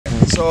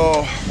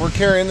So we're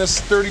carrying this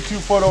 32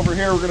 foot over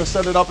here. We're gonna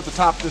set it up at the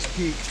top of this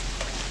peak.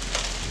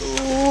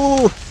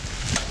 Ooh.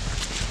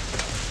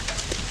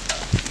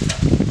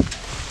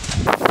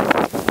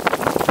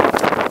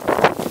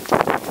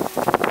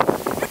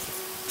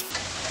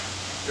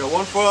 Got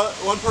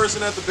one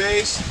person at the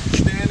base,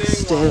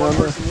 standing while one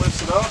person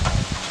lifts it up.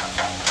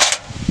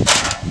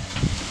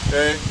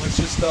 Okay, let's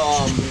just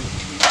yeah,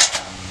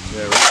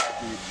 right.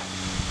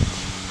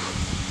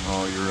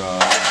 Oh, you're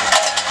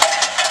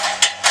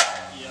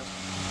Yep.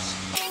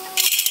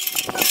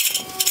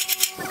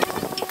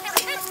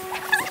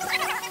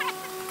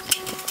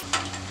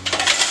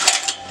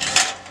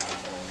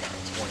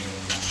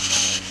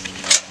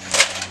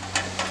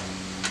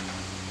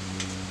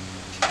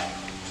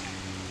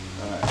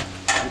 Alright,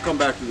 we'll come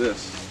back to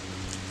this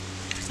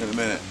in a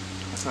minute.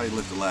 That's how you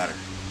lift a ladder.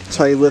 That's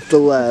how you lift a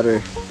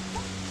ladder.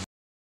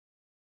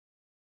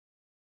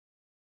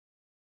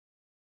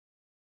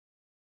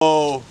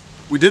 So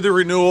we did the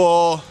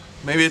renewal.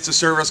 Maybe it's a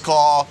service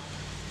call.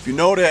 If you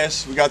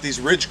notice, we got these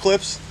ridge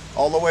clips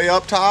all the way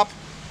up top.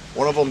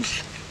 One of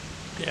them's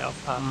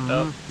Popped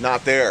up.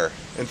 not there.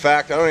 In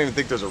fact, I don't even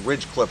think there's a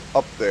ridge clip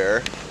up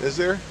there. Is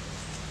there?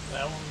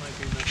 That one might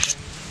be missing.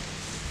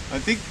 I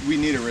think we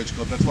need a ridge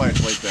clip. That's why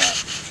it's like that.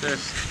 Sure.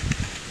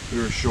 We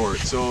were short.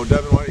 So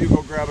Devin, why don't you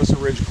go grab us a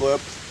ridge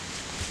clip?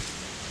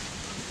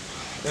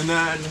 And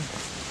then,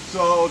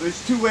 so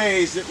there's two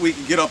ways that we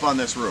can get up on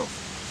this roof.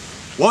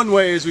 One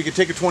way is we could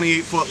take a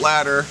 28-foot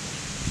ladder,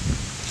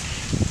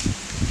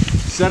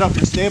 set up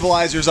your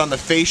stabilizers on the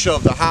fascia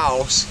of the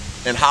house,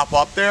 and hop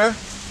up there,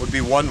 would be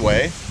one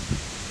way.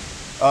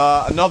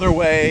 Another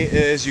way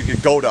is you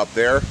could goat up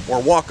there or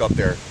walk up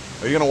there.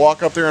 Are you gonna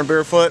walk up there in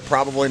barefoot?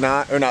 Probably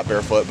not, or not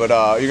barefoot, but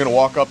you're gonna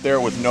walk up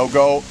there with no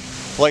goat?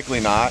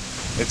 Likely not.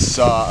 It's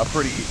a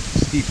pretty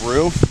steep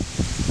roof.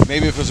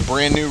 Maybe if it was a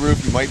brand new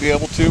roof, you might be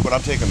able to, but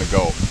I'm taking the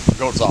goat. The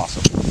goat's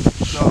awesome.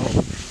 So,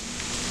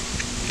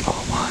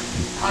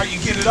 how you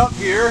get it up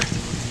here is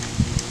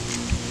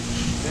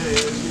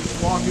you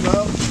just walk it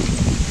up.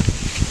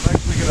 I'm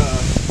actually gonna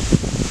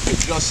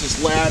adjust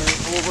this ladder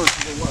over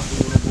to the left a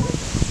little bit.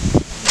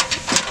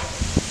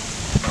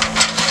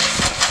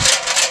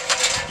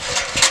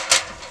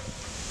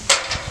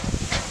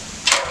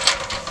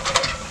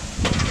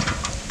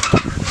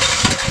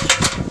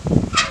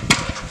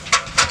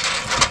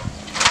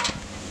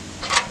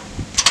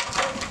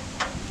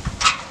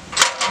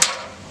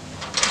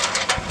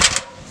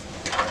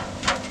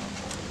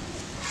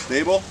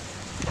 Stable?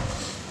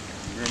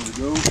 You're ready to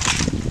go?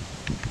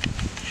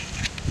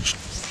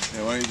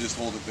 Yeah, why don't you just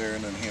hold it there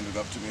and then hand it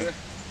up to me? Okay.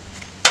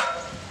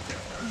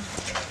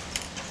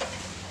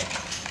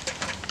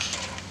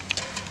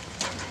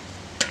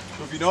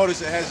 So if you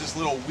notice, it has this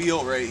little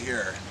wheel right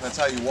here. That's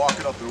how you walk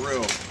it up the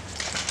roof.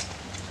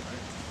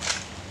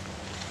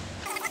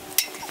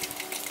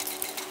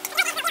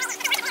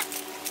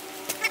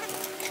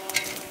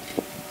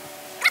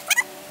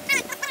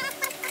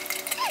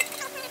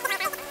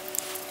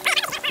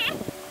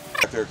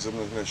 There, because I'm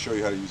going to show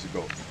you how to use the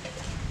goat.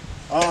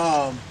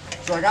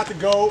 So I got the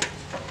goat.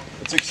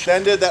 It's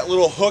extended. That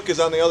little hook is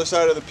on the other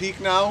side of the peak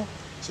now.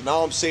 So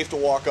now I'm safe to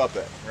walk up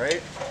it,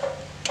 right?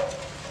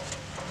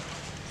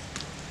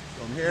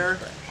 From here.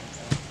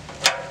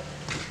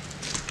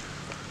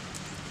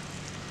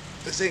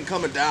 This ain't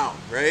coming down,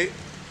 right?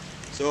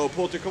 So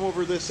Poulter, come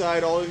over this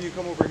side. All of you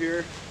come over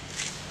here.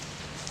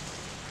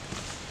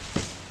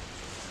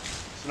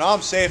 So now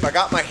I'm safe. I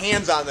got my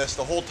hands on this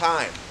the whole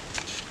time.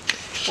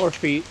 4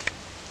 feet.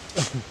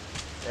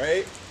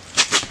 Right?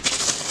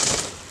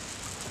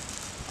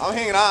 I'm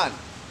hanging on.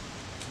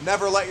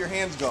 Never let your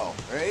hands go,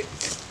 right?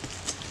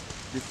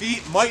 Your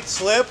feet might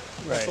slip.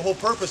 That's the whole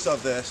purpose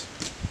of this.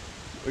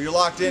 But you're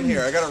locked in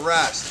here. I gotta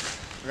rest.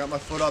 I got my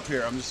foot up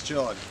here. I'm just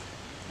chilling.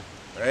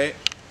 Right?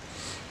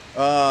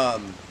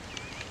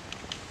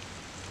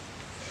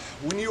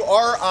 When you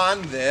are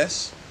on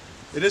this,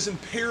 it is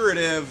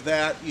imperative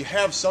that you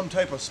have some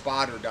type of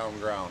spotter down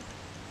ground.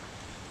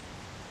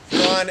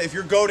 If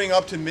you're goating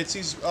up to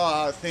Mitzi's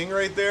thing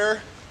right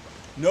there,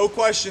 no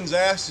questions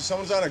asked. If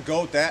someone's on a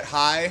goat that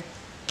high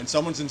and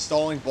someone's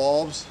installing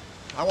bulbs,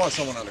 I want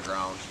someone on the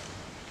ground.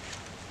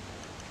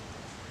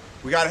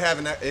 We gotta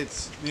have it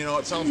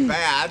sounds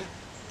bad,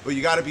 but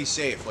you gotta be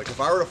safe. Like if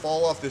I were to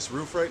fall off this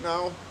roof right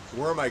now,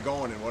 where am I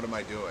going and what am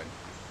I doing?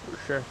 For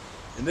sure.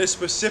 In this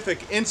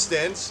specific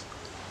instance,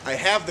 I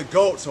have the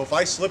goat, so if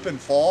I slip and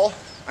fall,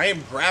 I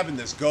am grabbing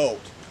this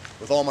goat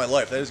with all my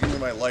life. That is gonna be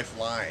my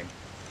lifeline.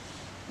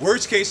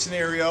 Worst case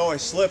scenario, I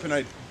slip and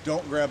I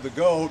don't grab the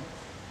goat.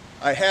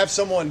 I have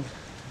someone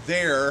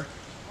there.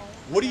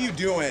 What are you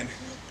doing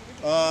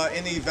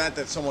in the event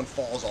that someone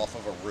falls off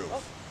of a roof?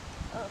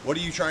 What are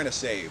you trying to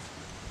save?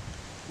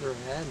 Their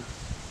head.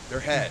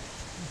 Their head.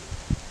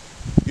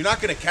 You're not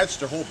going to catch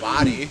their whole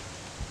body,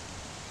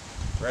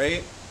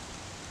 right?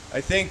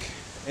 I think,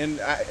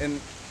 and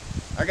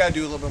I got to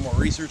do a little bit more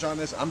research on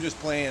this. I'm just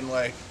playing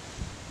like,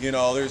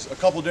 there's a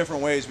couple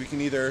different ways we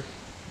can either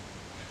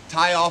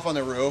tie off on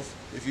the roof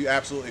if you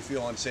absolutely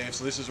feel unsafe.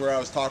 So this is where I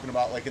was talking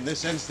about, like in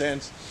this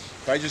instance,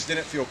 if I just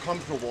didn't feel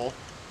comfortable,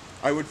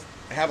 I would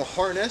have a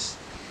harness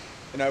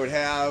and I would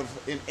have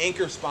an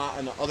anchor spot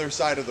on the other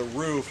side of the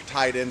roof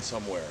tied in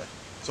somewhere.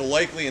 So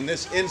likely in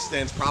this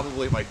instance,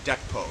 probably my deck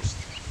post,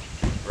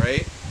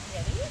 right?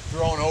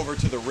 Thrown over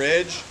to the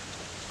ridge,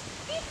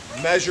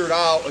 measured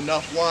out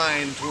enough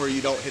line to where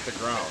you don't hit the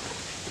ground,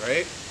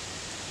 right?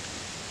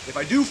 If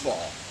I do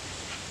fall,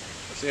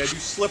 let's say I do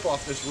slip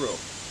off this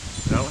roof,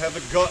 and I don't have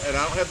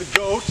the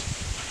goat,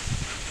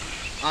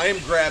 I am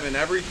grabbing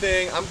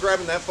everything. I'm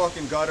grabbing that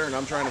fucking gutter and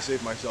I'm trying to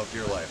save myself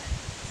dear life,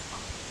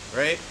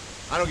 right?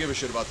 I don't give a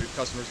shit about the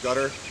customer's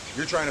gutter.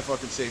 You're trying to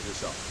fucking save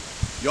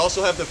yourself. You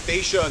also have the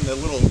fascia and the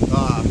little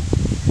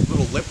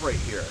lip right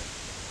here.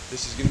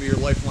 This is gonna be your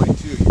lifeline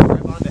too. You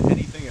grab onto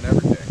anything and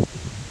everything.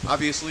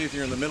 Obviously, if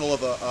you're in the middle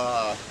of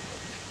a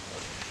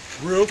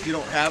roof, you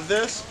don't have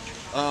this,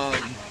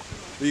 but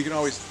you can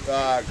always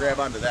grab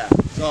onto that.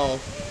 So,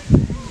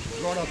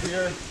 going up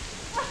here,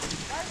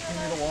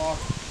 continue to walk.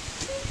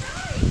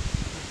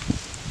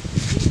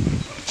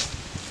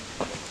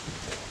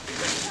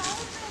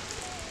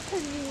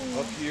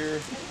 Up here.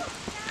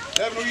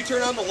 Devin, will you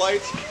turn on the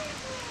lights?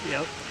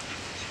 Yep.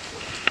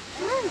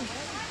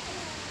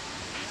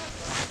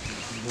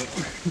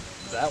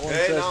 That one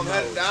Okay, says now I'm no.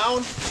 heading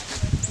down.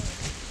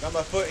 Got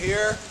my foot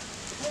here.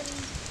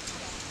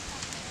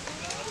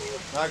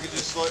 Now I can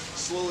just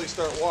slowly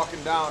start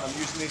walking down. I'm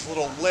using these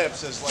little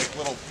lips as like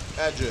little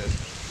edges.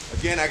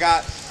 Again, I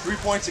got 3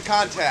 points of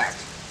contact.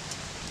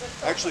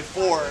 Actually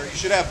 4. You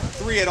should have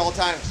 3 at all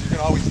times. So you're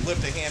gonna always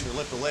lift a hand or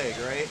lift a leg,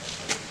 right?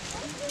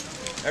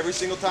 Every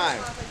single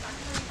time.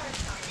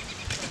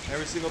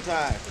 Every single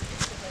time.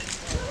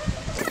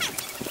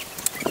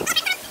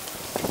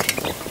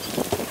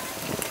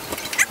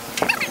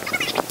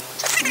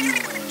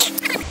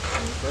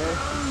 Okay.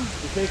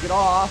 You take it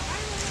off.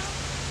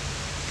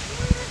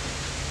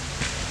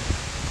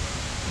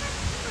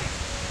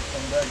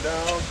 Come back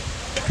down.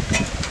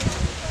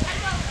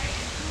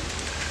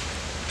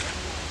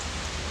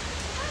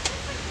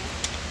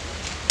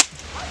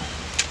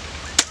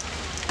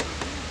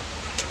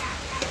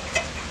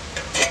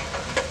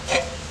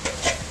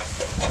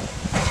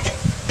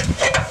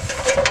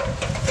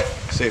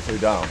 Safely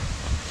down.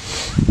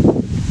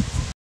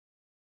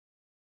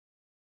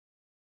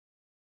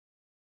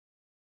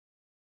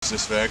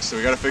 This fixed, so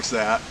we got to fix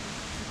that.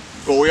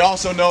 But we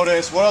also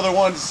noticed what other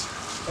ones.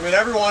 I mean,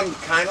 everyone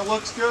kind of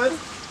looks good.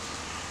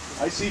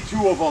 I see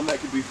 2 of them that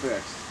could be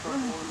fixed.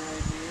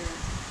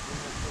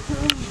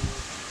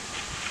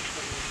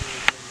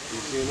 You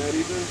seeing that,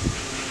 Ethan?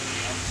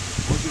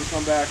 I want you to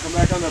come back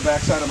on the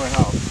back side of my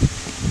house.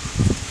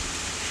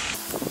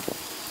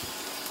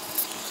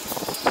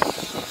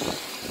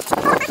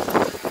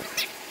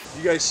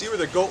 You guys see where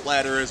the goat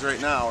ladder is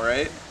right now,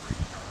 right?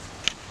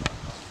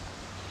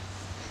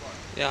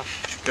 Yeah.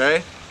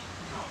 Okay?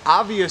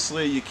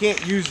 Obviously, you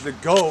can't use the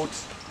goat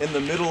in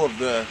the middle of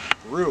the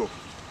roof.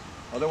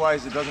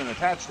 Otherwise, it doesn't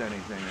attach to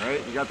anything,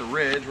 right? You got the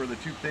ridge where the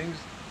 2 things,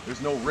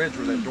 there's no ridge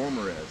where that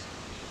dormer is.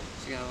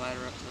 So you gotta ladder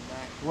up to the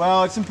back.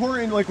 Well, it's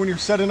important, like when you're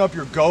setting up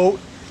your goat,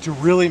 to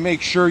really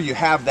make sure you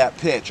have that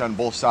pitch on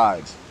both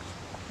sides.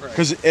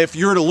 Because if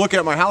you were to look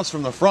at my house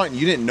from the front and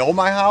you didn't know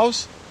my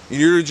house, and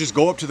you were to just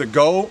go up to the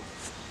goat,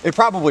 it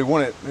probably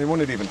wouldn't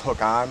even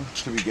hook on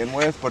to begin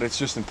with, but it's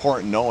just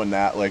important knowing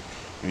that, like,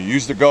 when you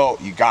use the goat,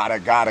 you gotta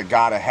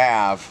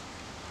have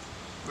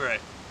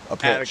a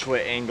pitch.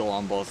 Adequate angle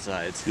on both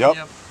sides.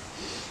 Yep.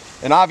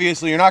 And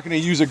obviously, you're not gonna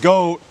use a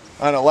goat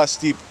on a less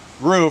steep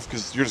roof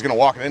because you're just gonna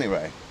walk it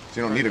anyway,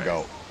 so you don't need a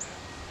goat.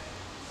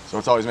 So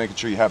it's always making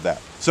sure you have that.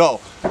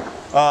 So,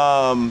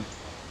 come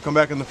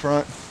back in the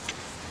front.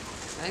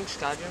 Thanks,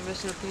 Scott. You're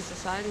missing a piece of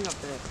siding up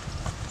there.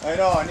 I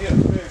know, I need it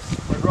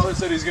fixed. My brother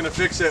said he's gonna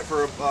fix it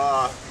for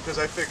because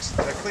I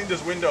cleaned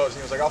his windows and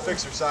he was like, I'll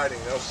fix your siding.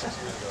 That was 6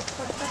 years ago.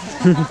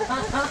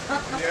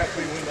 Yeah,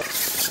 clean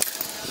windows.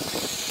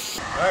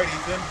 Alright,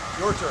 Ethan,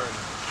 your turn.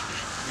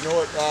 You know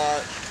what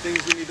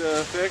things we need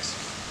to fix?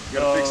 You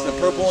gotta fix the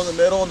purple in the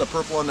middle and the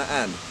purple in the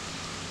end.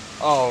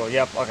 Oh,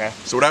 yep, okay.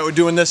 So what I would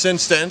do in this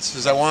instance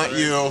is I want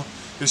you,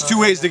 there's 2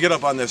 ways to get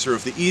up on this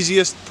roof. The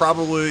easiest,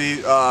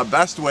 probably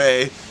best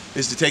way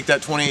is to take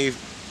that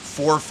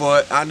 24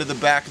 foot onto the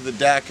back of the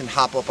deck and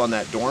hop up on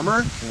that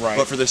dormer. Right.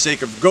 But for the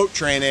sake of goat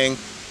training,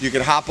 you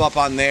could hop up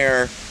on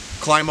there,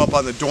 climb up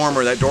on the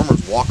dormer. That dormer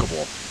is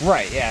walkable.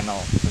 Right, yeah, no,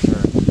 for sure.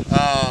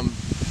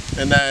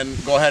 And then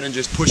go ahead and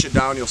just push it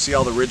down. You'll see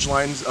how the ridge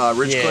lines,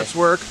 clips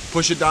work.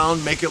 Push it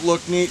down, make it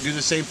look neat. Do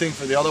the same thing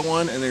for the other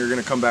one, and then you're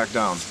gonna come back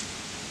down.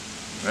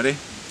 Ready?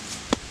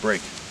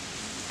 Break.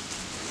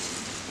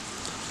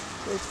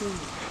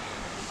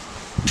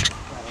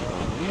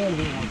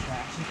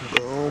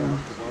 Boom.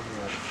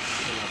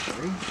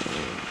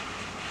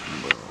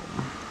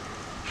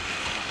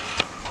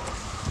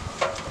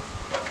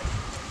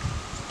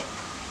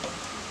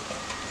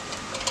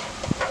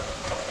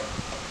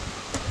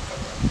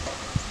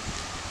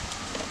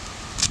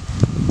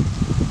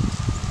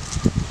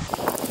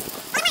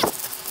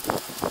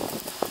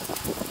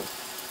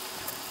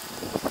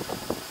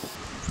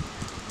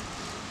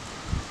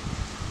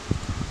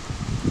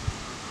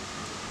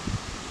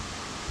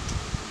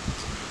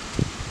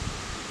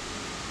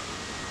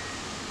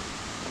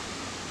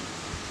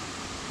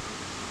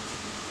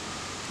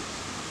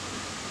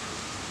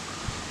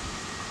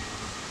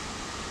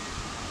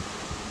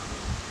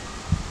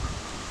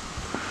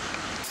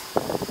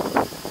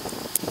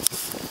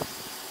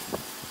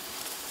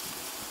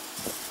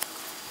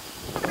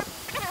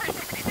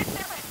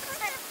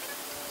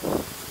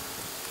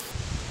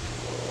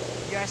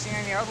 I see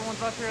any other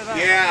ones up here? That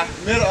Yeah,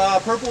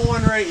 purple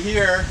one right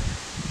here.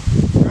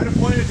 Try to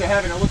point it to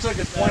heaven. It looks like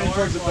it's pointing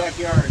towards the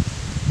backyard.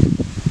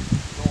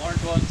 The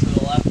orange one to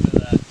the left of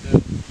that,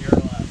 too. Your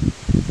left.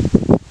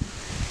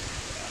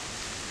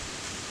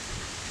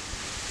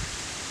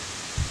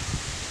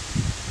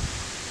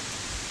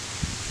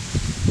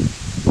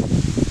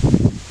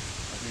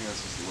 I think that's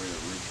just the way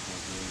that ridge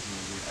point is,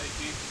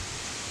 maybe.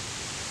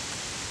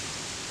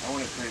 I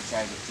wouldn't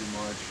criticize it too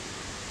much.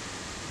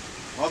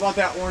 How about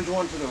that orange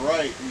one to the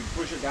right? Can you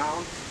push it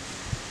down?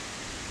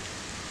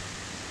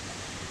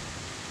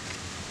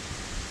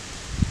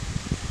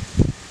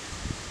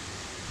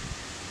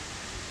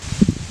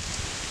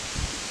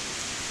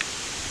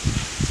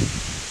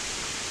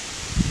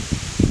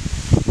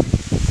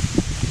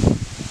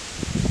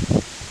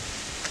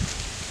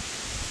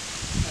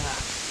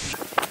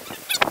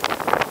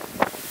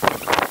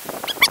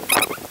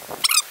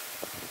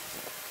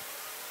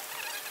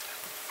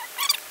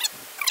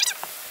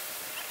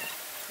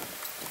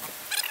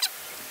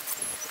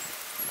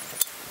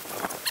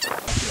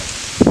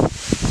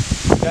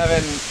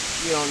 Devin,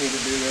 you don't need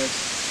to do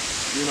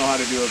this. You know how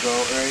to do a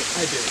goat, right?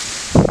 I do.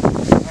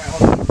 Alright,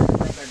 hold on. We're going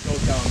to rip that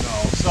goat down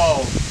now.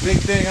 So, big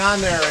thing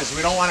on there is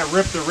we don't want to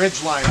rip the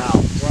ridge line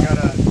out. So we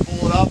got to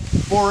pull it up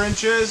 4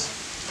 inches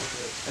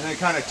and then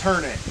kind of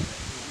turn it.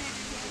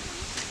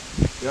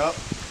 Yep.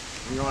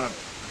 And you want to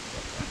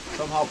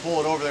somehow pull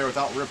it over there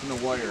without ripping the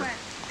wire.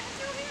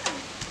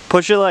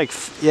 Push it like,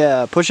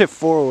 yeah, push it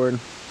forward.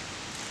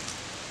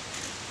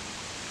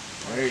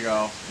 There you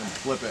go. And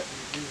flip it.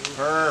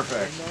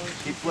 Perfect.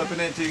 Keep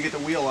flipping it until you get the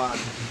wheel on. I'm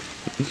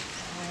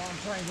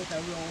trying to get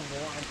that wheel over the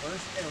line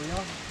first. There we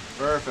go.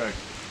 Perfect.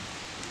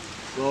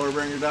 Slower,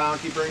 bring her down.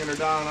 Keep bringing her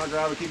down. I'll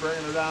grab it. Keep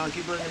bringing her down.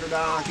 Keep bringing her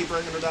down. Keep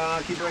bringing her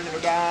down. Keep bringing her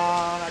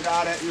down. I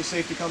got it. You're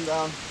safe to come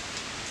down.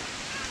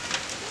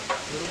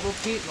 Little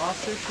Pete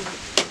lost her shit.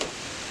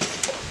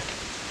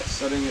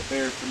 Setting it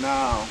there for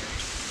now.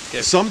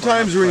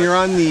 Sometimes when you're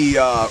on the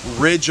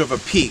ridge of a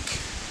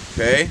peak,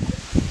 okay?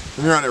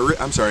 When you're on a,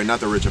 I'm sorry, not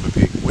the ridge of a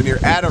peak. When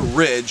you're at a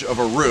ridge of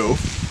a roof,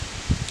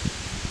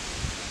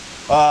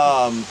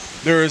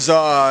 there's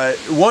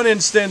one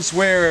instance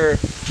where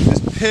this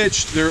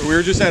pitch, we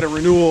were just at a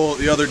renewal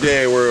the other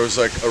day where it was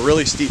like a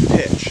really steep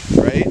pitch,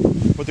 right?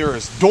 But there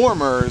was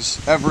dormers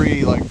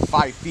every like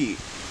 5 feet.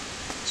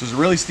 So it was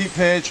a really steep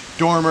pitch,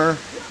 dormer,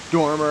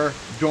 dormer,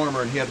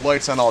 dormer, and he had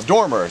lights on all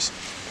dormers.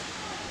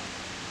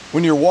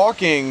 When you're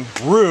walking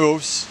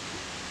roofs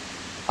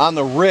on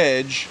the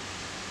ridge,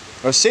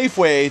 a safe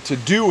way to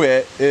do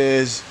it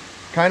is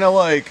kind of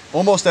like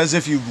almost as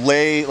if you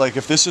lay, like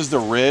if this is the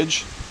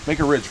ridge, make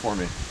a ridge for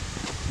me.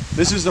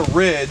 This is the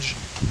ridge,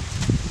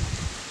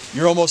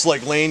 you're almost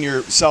like laying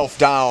yourself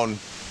down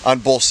on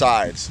both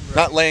sides. Right.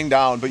 Not laying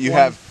down, but you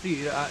have,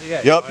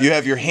 yeah, yep, you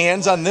have your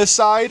hands on this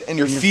side and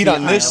your feet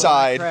on this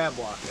side. Crab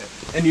walk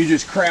it. And you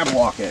just crab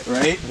walk it,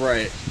 right?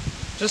 Right.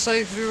 Just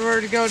like if we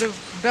were to go to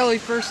belly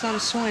first on a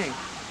swing.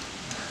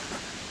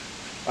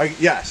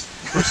 Yes,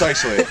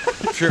 precisely.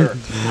 Sure.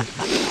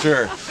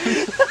 Sure.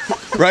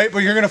 Right? But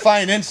you're going to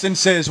find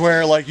instances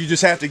where like you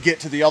just have to get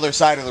to the other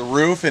side of the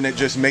roof and it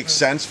just makes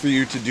sense for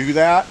you to do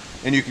that.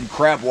 And you can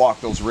crab walk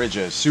those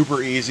ridges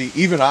super easy,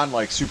 even on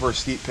like super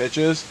steep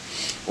pitches.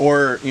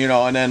 Or, you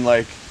know, and then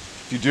like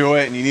if you do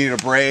it and you need a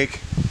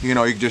break, you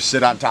know, you can just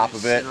sit on top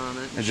of it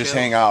and just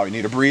hang out. You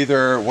need a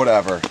breather,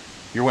 whatever.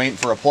 You're waiting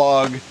for a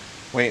plug,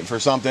 waiting for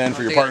something,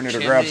 for your partner to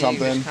grab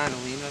something. You just kind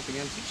of lean up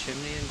against the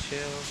chimney and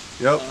chill.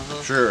 Yep,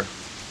 sure.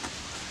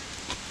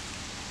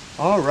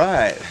 All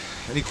right.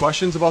 Any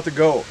questions about the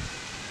goat?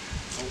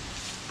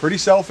 Pretty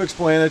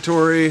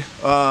self-explanatory.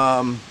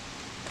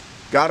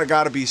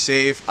 Gotta be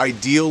safe.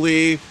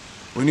 Ideally,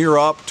 when you're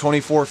up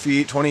 24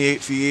 feet,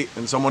 28 feet,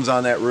 and someone's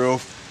on that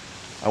roof,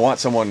 I want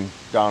someone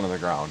down on the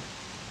ground.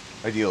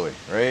 Ideally,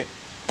 right?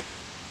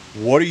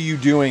 What are you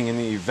doing in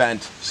the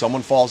event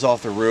someone falls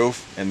off the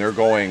roof and they're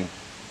going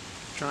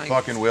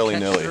fucking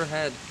willy-nilly?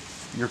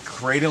 You're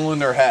cradling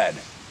their head,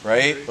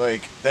 right?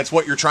 Like, that's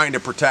what you're trying to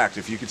protect.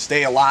 If you could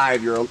stay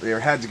alive, your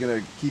head's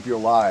gonna keep you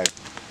alive.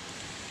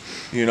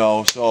 You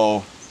know,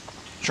 so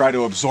try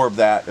to absorb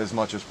that as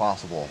much as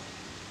possible.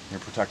 You're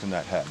protecting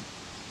that head.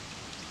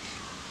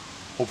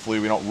 Hopefully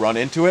we don't run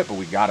into it, but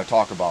we gotta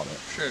talk about it.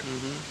 Sure.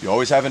 You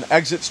always have an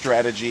exit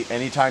strategy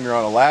anytime you're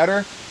on a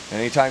ladder,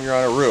 anytime you're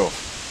on a roof.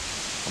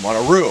 I'm on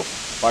a roof.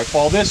 If I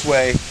fall this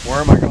way,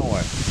 where am I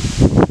going?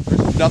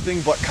 There's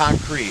nothing but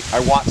concrete. I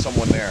want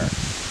someone there.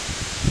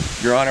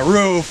 You're on a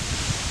roof,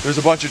 there's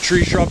a bunch of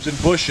tree shrubs and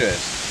bushes.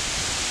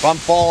 If I'm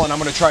falling, I'm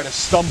gonna try to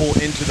stumble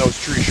into those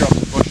tree shrubs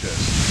and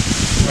bushes.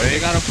 Right? You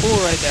got a pool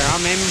right there.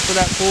 I'm aiming for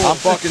that pool. I'm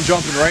fucking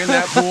jumping right in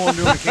that pool and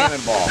doing a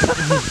cannonball.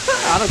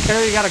 I don't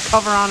care you got a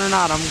cover on or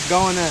not. I'm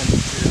going in.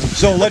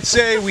 So let's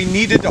say we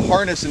needed to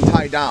harness and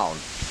tie down.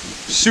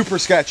 Super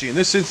sketchy, and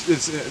this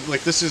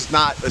is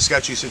not a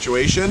sketchy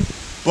situation.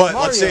 But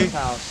let's say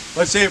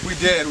if we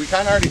did, we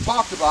kind of already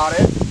talked about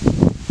it.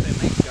 They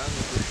make guns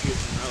for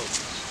shooting ropes.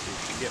 You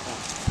should get one.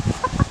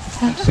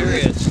 I'm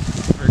serious.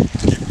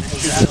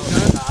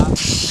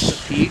 The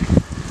peak,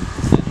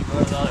 and you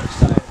go to the other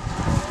side.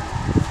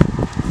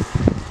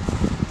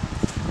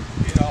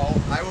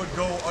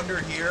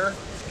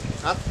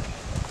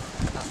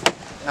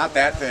 Not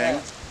that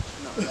thing.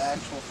 No, the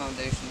actual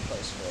foundation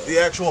place for it. The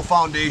actual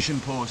foundation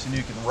post, and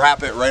you can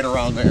wrap it right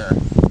around there.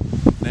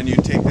 Then you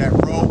take that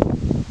rope,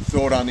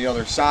 throw it on the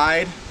other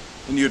side,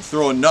 and you'd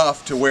throw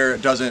enough to where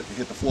it doesn't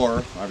hit the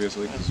floor,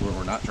 obviously, this is what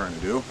we're not trying to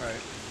do.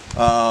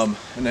 Right.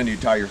 And then you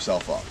tie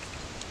yourself up.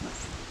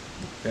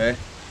 Okay?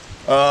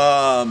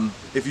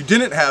 If you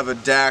didn't have a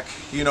deck,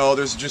 you know,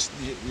 there's just,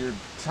 you're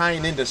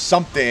tying into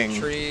something.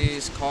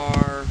 Trees,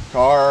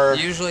 car.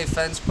 Usually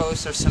fence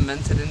posts are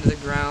cemented into the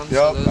ground. Yep,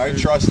 so those I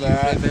trust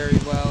that. Very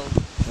well.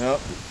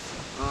 Yep.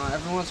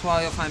 Every once in a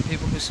while you'll find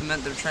people who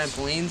cement their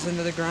trampolines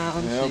into the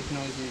ground, so you can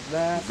always use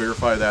that.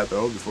 Verify that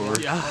though before.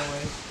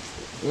 Always.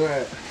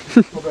 Alright.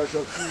 Go back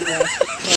up.